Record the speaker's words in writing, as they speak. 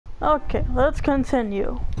Okay, let's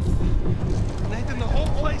continue. Nathan, the whole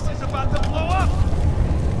place is about to blow up!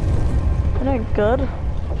 It ain't good.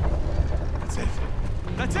 That's it.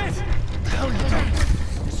 That's it! What the hell are you doing?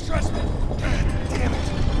 You stress me. God damn it.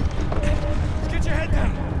 Let's get your head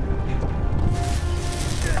down.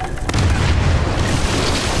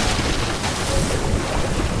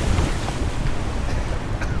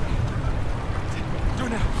 Do it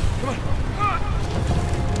now. Come on.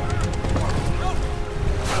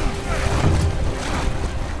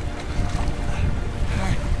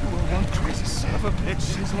 Alright. One crazy son of a bitch.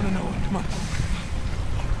 You just want to know it. Come on.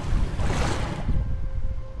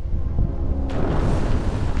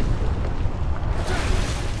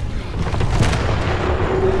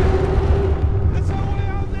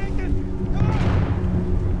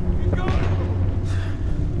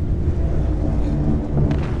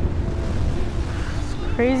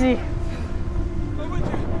 Crazy.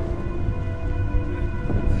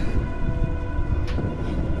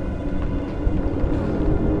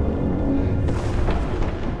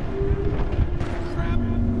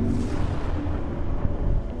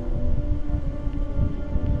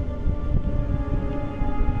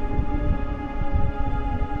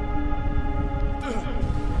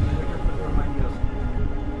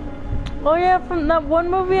 Oh yeah, from that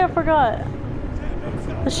one movie I forgot.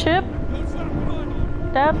 The ship?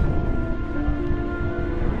 Dad?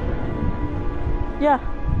 Yeah.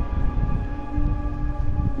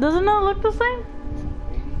 Doesn't it look the same?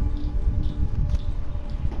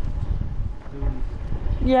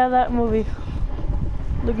 Yeah, that movie.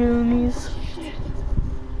 The Goonies.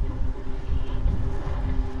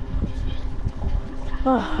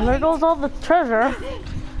 Oh, there goes all the treasure.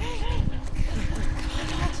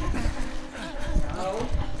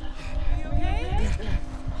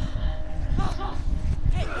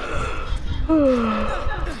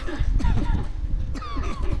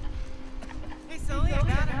 Hey, Sully, I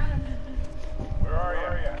got him. Where are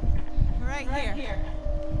you? We're right here.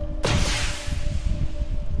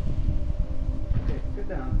 Okay, sit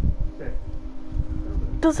down. Sit.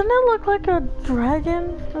 Doesn't it look like a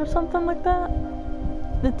dragon or something like that?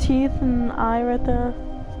 The teeth and eye right there.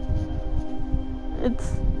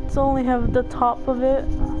 It's only have the top of it.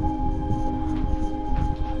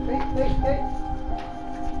 Hey.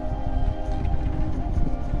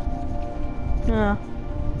 Yeah.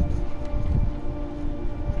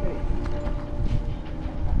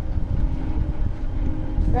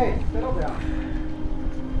 Hey, settle down.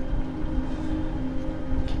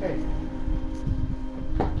 Hey.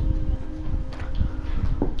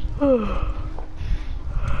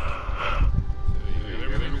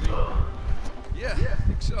 Yeah, I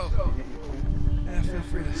think so. Yeah, feel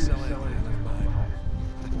free to sell anything I left behind.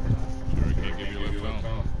 Sure, I can't give you a lift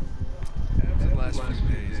home. After the last few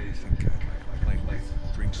days, I think I might like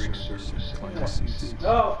drink service and climb seats.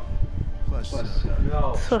 No. Plus,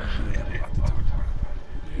 No. really have a lot to talk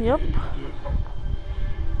about. Yep.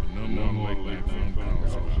 But no more late phone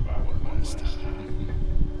calls about what last time.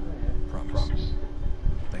 Promise.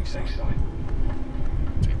 Thanks,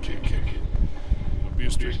 Take care. Don't be a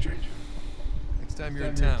stranger. Next time you're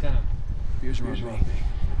in town, beers are on me.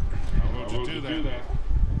 How would you do that?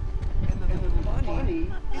 And the bunny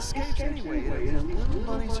escapes anyway. And little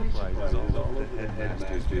bunny surprises all the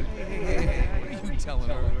headmasters. Hey, what are you telling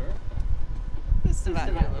her? Just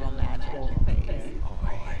about your little magic face. Oh, I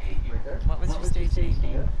hate you. What was your stage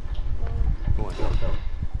name? Go on, go.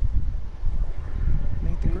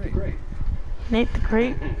 Nate the Great. Nate the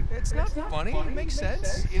Great. It's not funny. It makes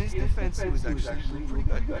sense. In his defense, it was actually pretty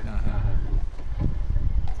good.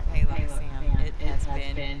 Hey, look, Sam, it has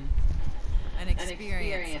been an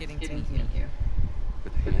experience getting to meet you.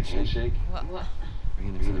 With the handshake? What? Are you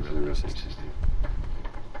in for the real system?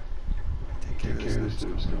 Take care of this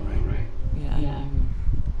stuff, right? Yeah.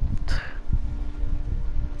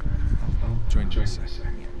 I'll join you a sec.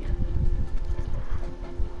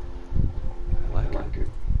 I like it.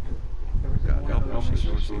 God help me, she's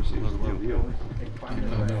love you.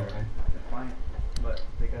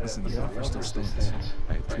 Listen, the offer still stands.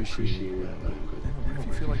 I appreciate it. If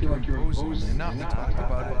you feel like you're imposing and not to talk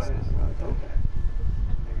about it,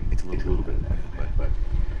 it's a little bit of that, but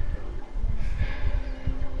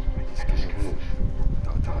I just kind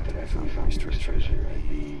of thought that I found my treasure.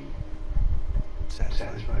 He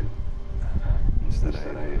satisfied. Instead I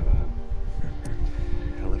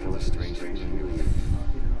live with a strange feeling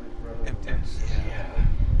of emptiness. Yeah.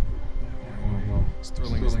 Well, it's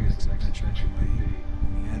thrilling as the next adventure should be.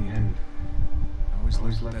 In the end, I always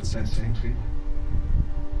lived with that same thing.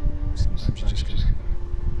 Sometimes you just gotta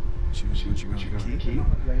choose what you're gonna keep,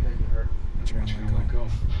 what you're gonna let go.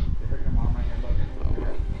 Oh,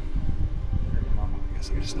 well.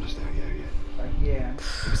 you're just not there yet. Again.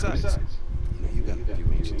 Besides, you got a few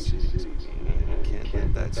ancient cities. You can't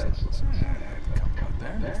let that slide. Come out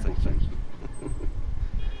there. Thank you.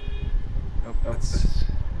 Oh, it's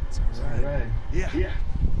alright. Yeah.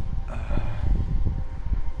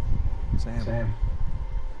 Sam,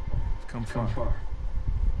 you've come far.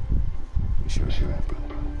 You sure have, bro.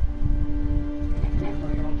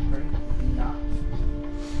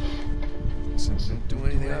 Listen, don't do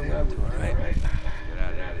anything I won't do, alright? Get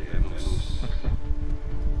out of here, Moose.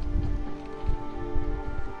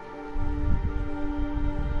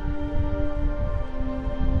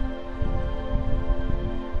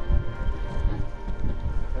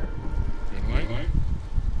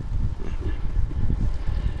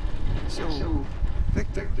 So,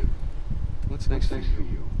 Victor, what's next for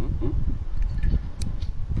you?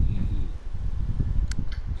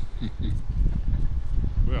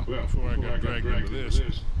 Well, before I got dragged into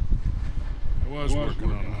this, I was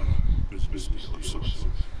working on a business deal of sorts.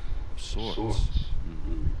 Sorts.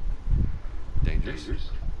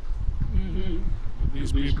 Dangerous? But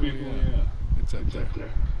these people, it's up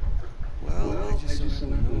there. Well, I just so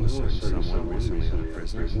happen to know someone recently out of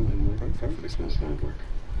prison and perfect for this kind of work.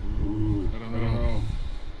 I don't know.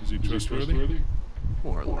 Is he trustworthy?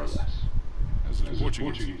 More or less. As is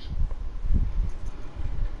Portuguese.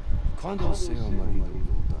 Quando o seu marido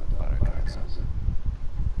voltar para casa?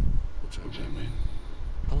 What's that mean?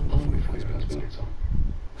 How long before your husband gets home?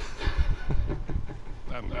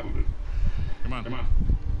 That'll do. Come on.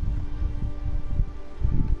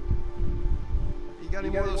 You got any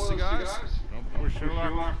more of those cigars? Don't push your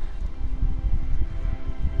luck.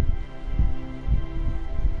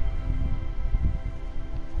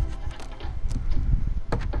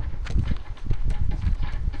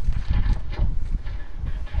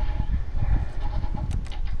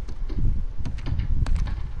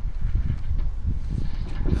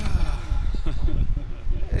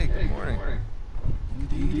 Hey, good morning.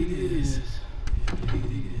 Indeed it is.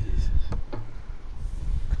 Indeed it is.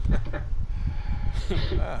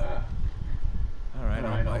 Alright,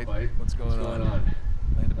 I'll bite. What's going on?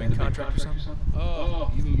 Land a big contract or something?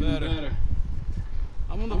 Oh, even better.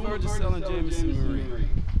 I'm on the verge of selling Jameson Marie.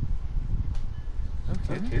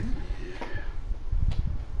 Okay.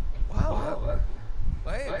 Wow.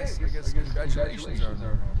 Well, hey, I guess congratulations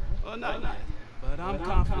are. Oh, not yet. But I'm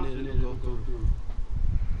confident it'll go through.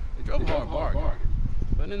 They drove a hard bargain.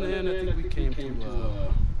 But in the end, I think we came to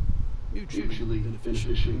a mutually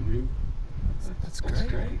beneficial agreement. That's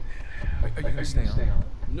great. Are you gonna stay on?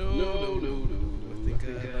 No. I think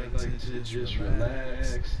I'd like to just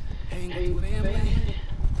relax, hang with the family,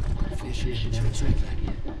 fish and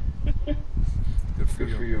chicken. Good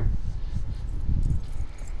for you.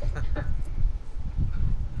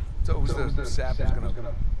 So who's the sap who's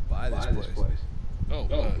gonna buy this place? Oh,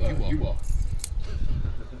 you all.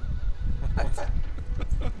 What?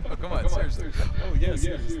 Oh, come on, seriously. Oh, yes.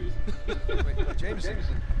 Wait, Jameson.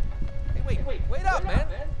 Hey, wait up, man.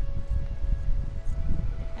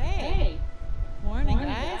 Hey. Morning,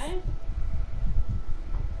 guys.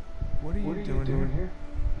 What are you doing here?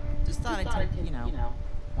 Just thought I'd take,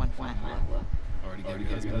 one final look. Already gave you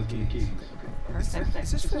guys both keys. Perfect.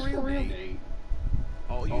 Is this for real?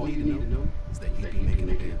 All you need to know is that you'd be making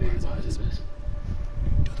a good business.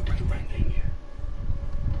 Do the right thing here.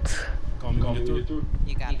 Call me when you're through.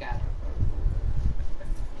 You got it.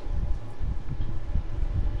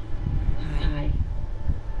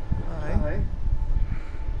 Hi.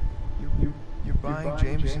 You're buying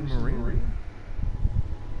Jameson Marie?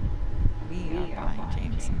 We are buying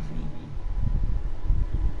Jameson Marie.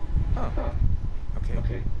 Oh.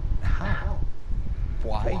 Okay. How?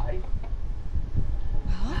 Why?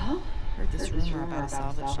 Well, heard this rumor about a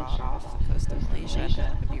salvage shop off the coast of Malaysia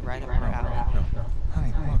that would be right up our alley.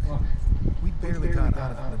 Honey, look. We barely got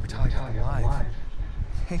out of the battalion alive.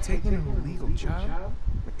 Hey, taking an illegal child?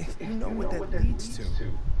 You know what that leads to.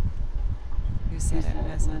 Who said it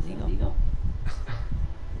was illegal?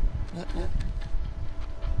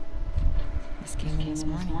 This came in this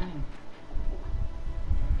morning.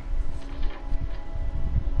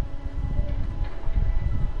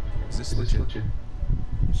 Is this legit?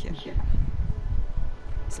 Yeah.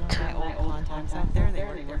 Some of my old contacts out there, they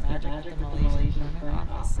worked their magic at the Malaysian government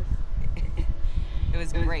office. It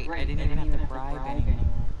was great. I didn't even have to bribe anyone.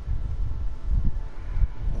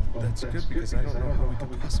 That's good because I don't know how we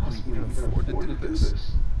could possibly even afford to do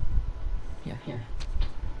this. Yeah.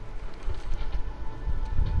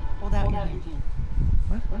 Hold out your hand.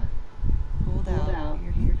 What? Hold out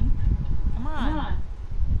your hand. Come on.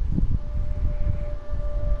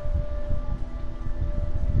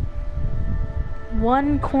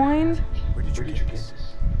 One coin? Where did you get this?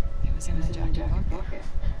 was in my jacket pocket.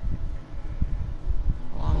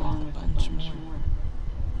 Along with a bunch more.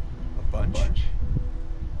 A bunch?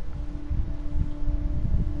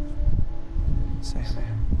 Sam.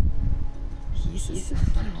 He's a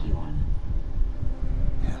sneaky one.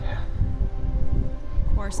 Yeah.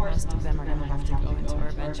 Of course, most of them are gonna have to go into our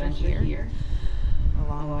venture here,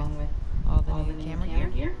 along with all the new camera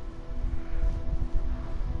gear.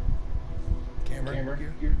 Camera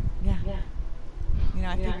gear? Yeah. You know,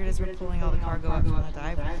 I figured as we're pulling all the cargo up from the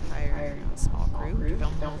dive, we'd hire a small crew to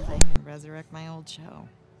film the whole thing and resurrect my old show.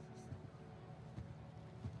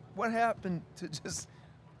 What happened to just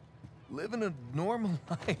living a normal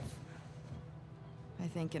life? I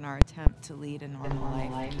think in our attempt to lead a normal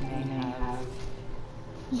life, we may have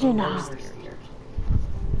You know. oversteered.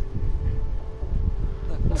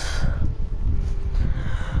 Look,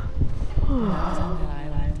 when I was on that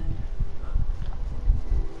island,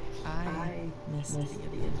 I missed the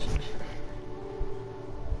adventure.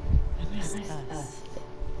 I missed us.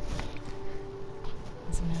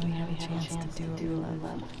 And so now we have a chance to do what we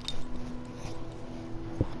love.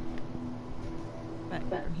 But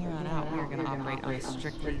from here on out, we're going to operate on a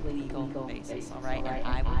strictly legal basis, all right? And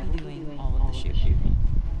I will be doing all of the shooting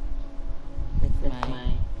with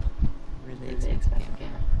my really expensive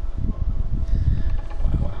camera.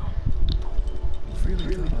 Wow. You've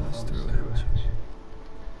really thought us through, haven't you?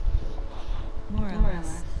 More or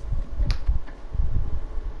less.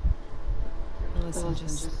 Listen,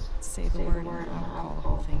 just say the word and I'll call the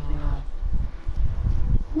whole thing off.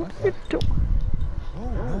 What are you doing? No.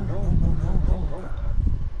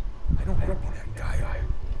 I don't want to be that guy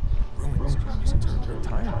who ruins Jimmy's entire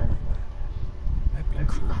time. That'd be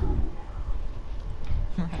cruel.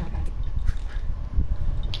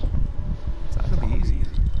 It's not gonna be easy.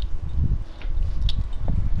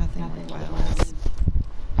 Nothing worthwhile is.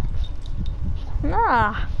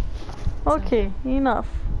 Nah. Okay, enough.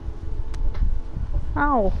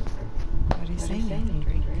 Ow. What are you saying, Nathan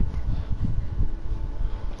Drake?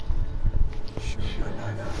 Sure, I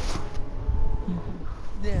know.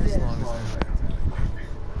 Yeah, as long as I can't do it.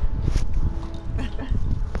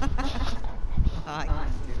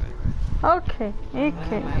 Okay. Hey.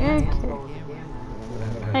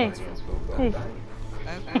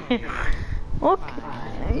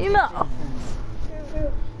 Okay. Enough.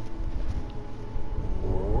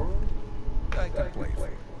 I could play for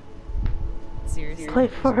it. Seriously? Play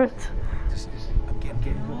for it. I'm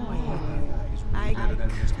getting I could. I cannot do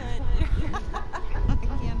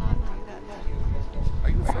that to you. Are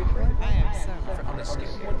you afraid of it? I am so On a scale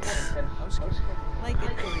of 1 to 10, how scared? like a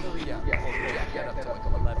 3. Yeah, get up to like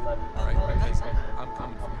 11. Right, I'm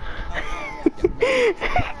coming for you.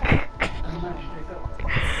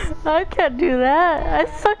 I can't do that.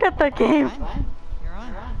 I suck at that game. Fine. You're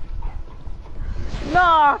on.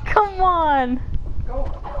 No, come on.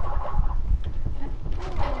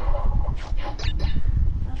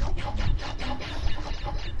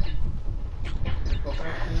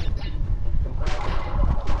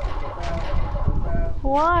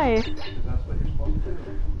 Why? That's what you're supposed to do.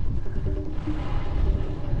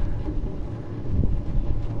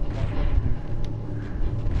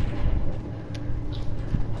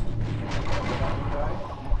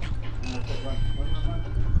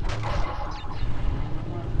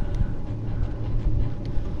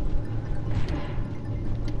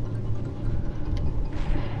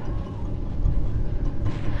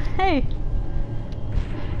 Hey.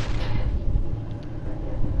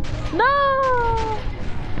 No.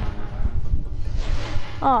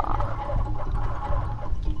 Oh.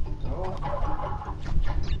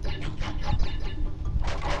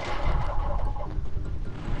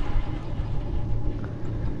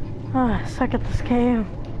 I suck at this game.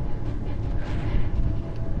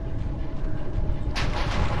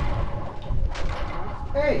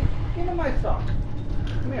 Hey, give me my sock.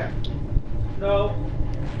 Come here. No.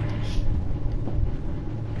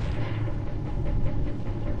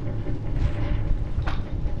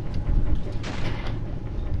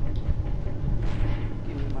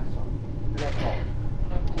 Give me my sock. Let go.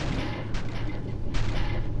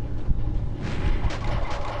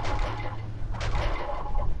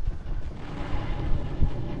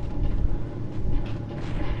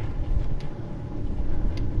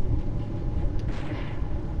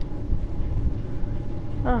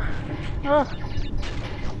 Ugh. Ugh.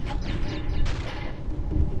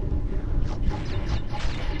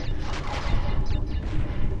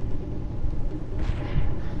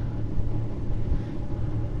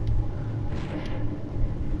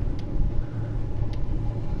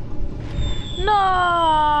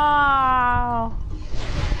 No.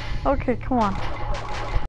 Okay, come on.